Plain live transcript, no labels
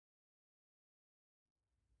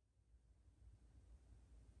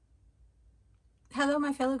Hello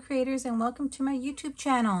my fellow creators and welcome to my YouTube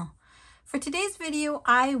channel. For today's video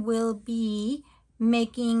I will be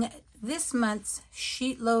making this month's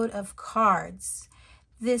sheet load of cards.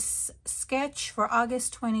 This sketch for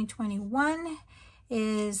August 2021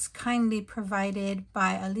 is kindly provided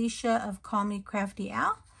by Alicia of Call Me Crafty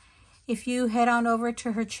Al. If you head on over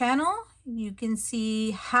to her channel, you can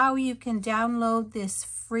see how you can download this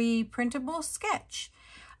free printable sketch.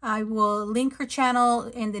 I will link her channel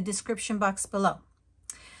in the description box below.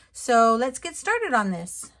 So let's get started on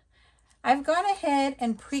this. I've gone ahead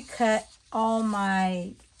and pre-cut all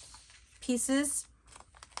my pieces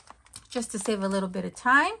just to save a little bit of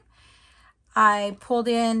time. I pulled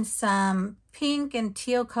in some pink and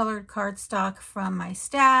teal colored cardstock from my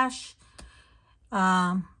stash,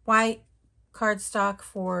 white cardstock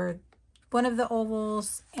for one of the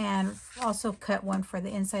ovals, and also cut one for the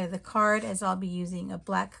inside of the card, as I'll be using a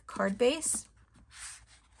black card base.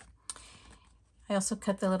 I also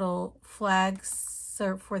cut the little flags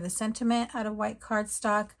for the sentiment out of white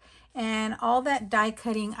cardstock, and all that die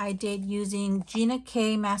cutting I did using Gina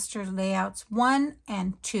K Master Layouts 1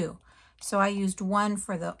 and 2. So I used 1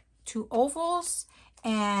 for the 2 ovals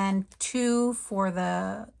and 2 for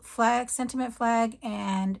the flag, sentiment flag,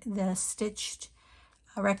 and the stitched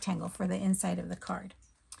rectangle for the inside of the card.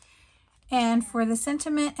 And for the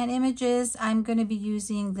sentiment and images, I'm going to be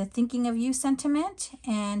using the Thinking of You sentiment,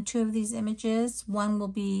 and 2 of these images. One will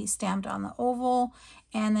be stamped on the oval,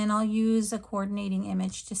 and then I'll use a coordinating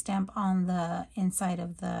image to stamp on the inside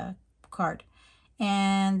of the card.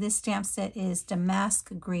 And this stamp set is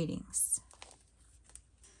Damask Greetings.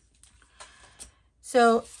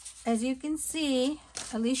 So as you can see,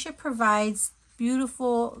 Alicia provides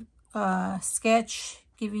beautiful sketch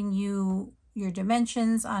giving you your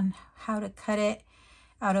dimensions on how to cut it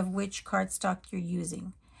out of which cardstock you're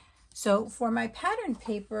using. So for my pattern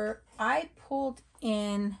paper, I pulled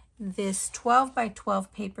in this 12 by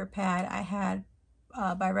 12 paper pad I had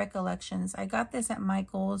by Recollections. I got this at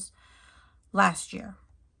Michael's last year,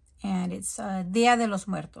 and it's Dia de los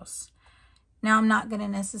Muertos. Now I'm not going to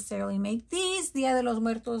necessarily make these Dia de los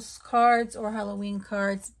Muertos cards or Halloween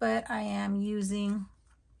cards, but I am using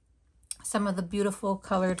some of the beautiful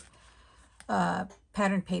colored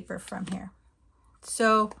pattern paper from here.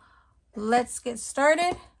 So let's get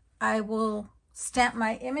started. I will stamp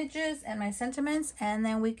my images and my sentiments, and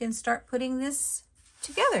then we can start putting this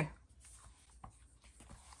together.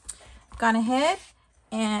 Gone ahead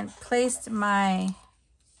and placed my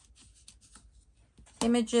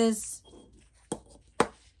images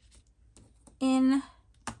in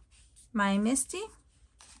my MISTI,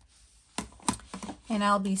 and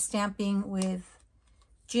I'll be stamping with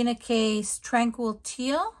Gina K's Tranquil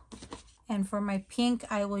Teal, and for my pink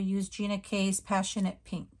I will use Gina K's Passionate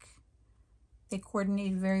Pink. They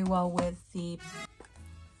coordinate very well with the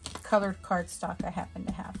colored cardstock I happen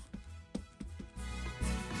to have.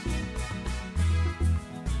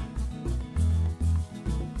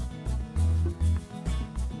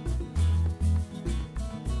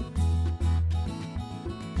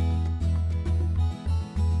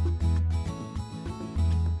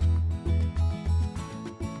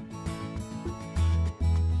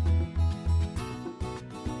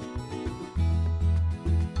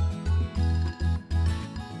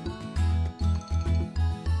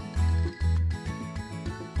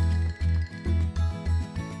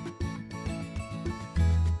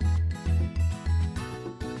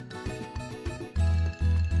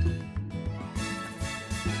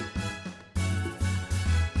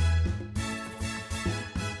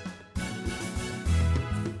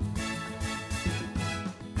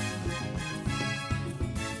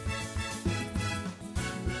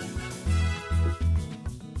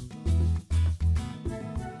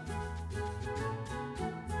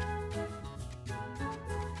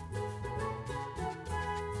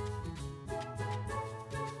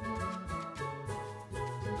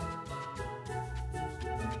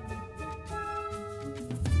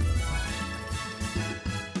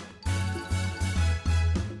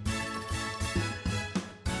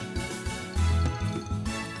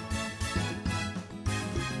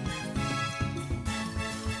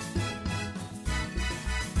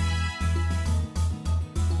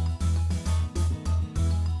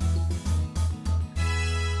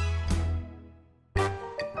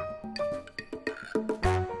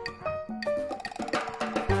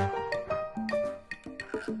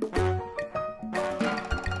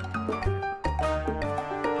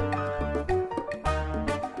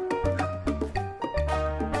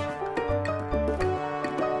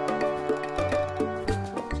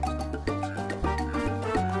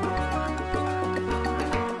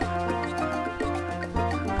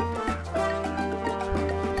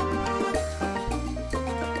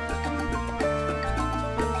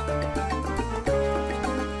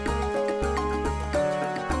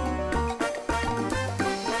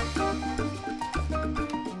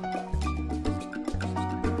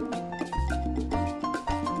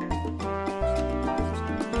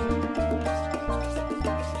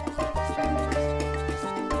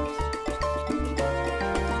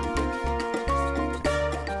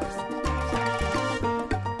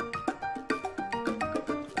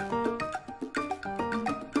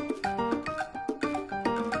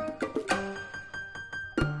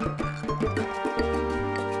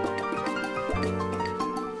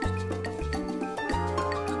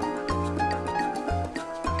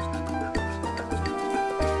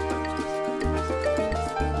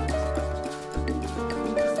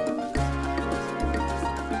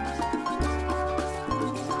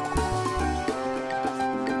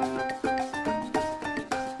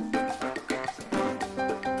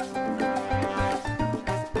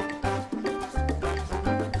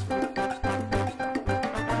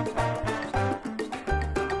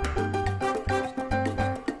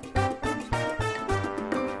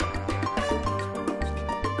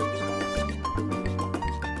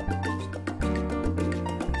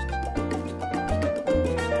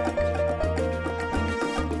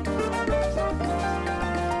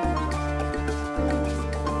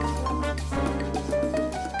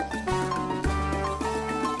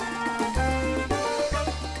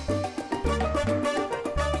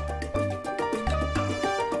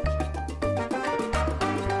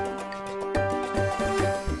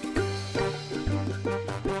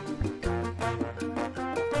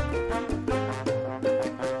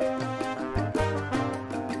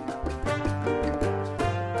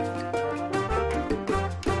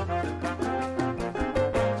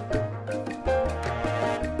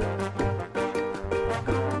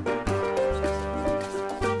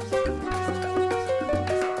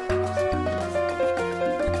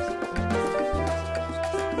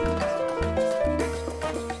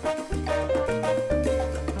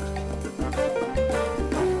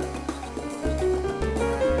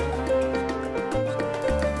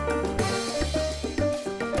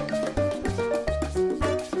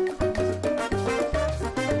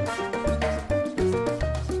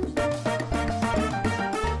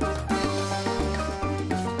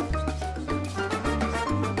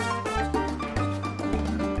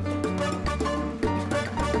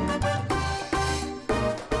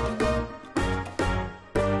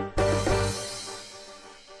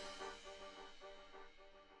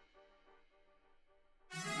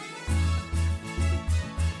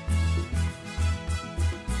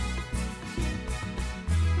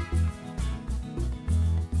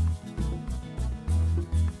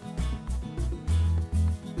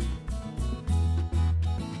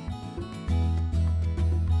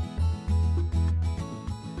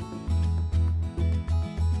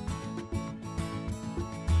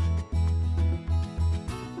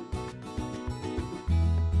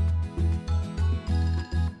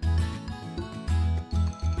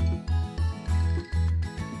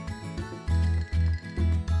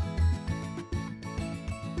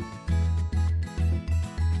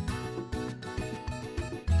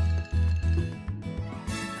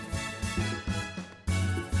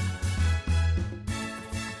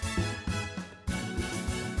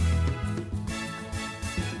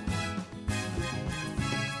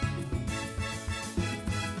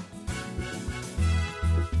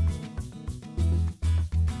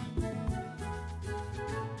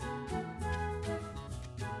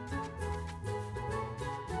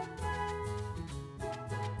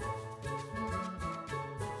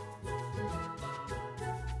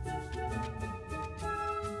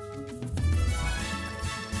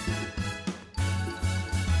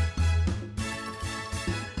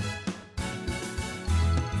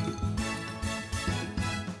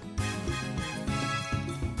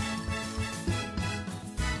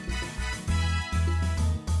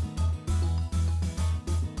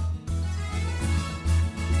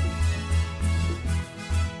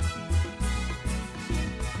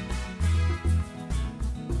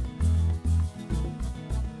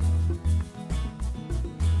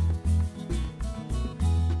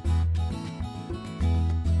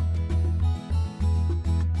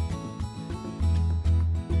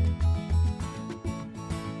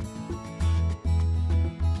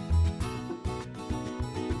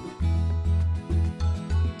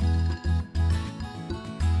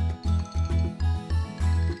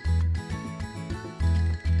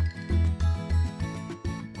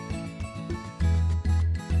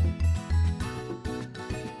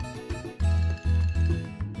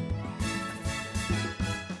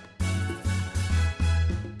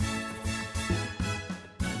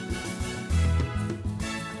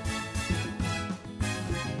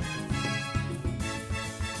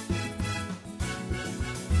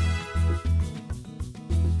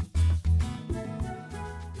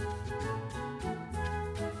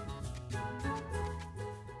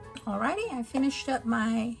 Alrighty, I finished up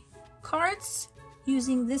my cards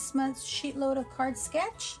using this month's SheetLoad of Cards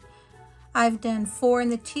sketch. I've done 4 in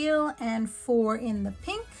the teal and 4 in the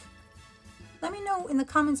pink. Let me know in the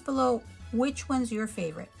comments below which one's your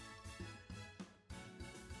favorite.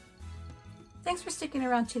 Thanks for sticking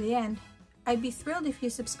around to the end. I'd be thrilled if you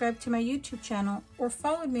subscribed to my YouTube channel or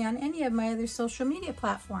followed me on any of my other social media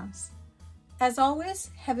platforms. As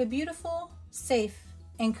always, have a beautiful, safe,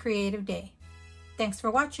 and creative day. Thanks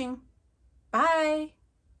for watching. Bye.